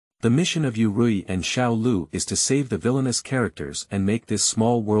The mission of Ruyi and Xiao is to save the villainous characters and make this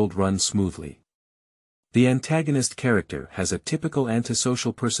small world run smoothly. The antagonist character has a typical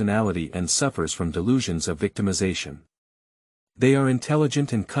antisocial personality and suffers from delusions of victimization. They are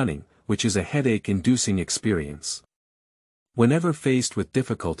intelligent and cunning, which is a headache-inducing experience. Whenever faced with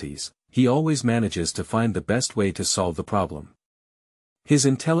difficulties, he always manages to find the best way to solve the problem. His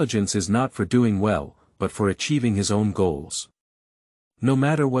intelligence is not for doing well, but for achieving his own goals. No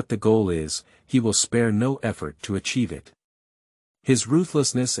matter what the goal is, he will spare no effort to achieve it. His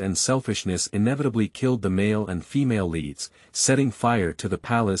ruthlessness and selfishness inevitably killed the male and female leads, setting fire to the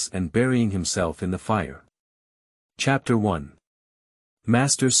palace and burying himself in the fire. Chapter 1.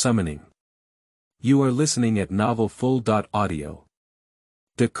 Master Summoning. You are listening at novel full.audio.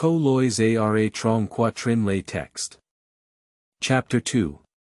 De co lois ara trong quatrin lay text. Chapter 2.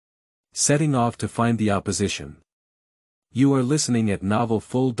 Setting off to find the opposition. You are listening at novel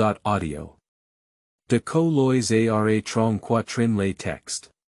full.audio. De co lois ara trong quatrin lay text.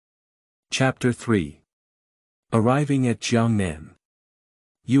 Chapter 3. Arriving at Jiangnan.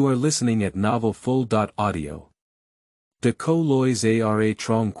 You are listening at novel full.audio. De co lois ara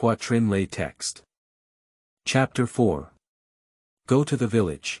trong quatrin lay text. Chapter 4. Go to the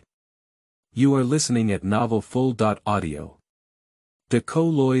village. You are listening at novel full.audio. De co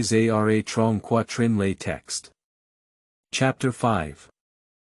lois ara trong quatrin lay text. Chapter 5.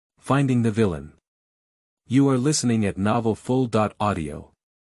 Finding the villain. You are listening at novel full.audio.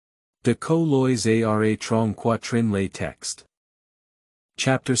 De co lois ara trong quatrin lay text.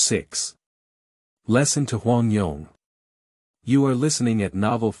 Chapter 6. Lesson to Huang Yong. You are listening at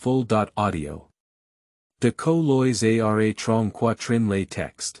novel full.audio. De co lois ara trong quatrin lay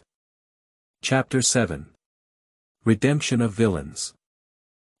text. Chapter 7. Redemption of villains.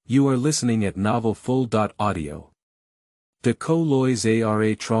 You are listening at novel full.audio. De co lois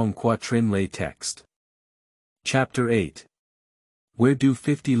ara trong quatrin lay text. Chapter 8. Where do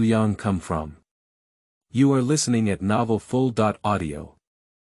 50 Liang come from? You are listening at novel full.audio.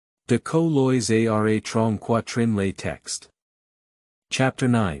 De co lois ara trong quatrin lay text. Chapter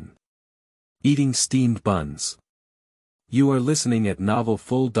 9. Eating steamed buns. You are listening at novel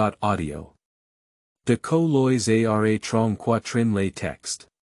full.audio. De co lois ara trong quatrin lay text.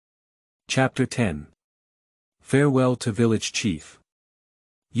 Chapter 10. Farewell to village chief.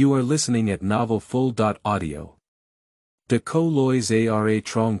 You are listening at novel full.audio. De co lois ara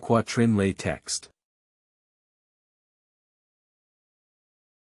trong quatrin lay text.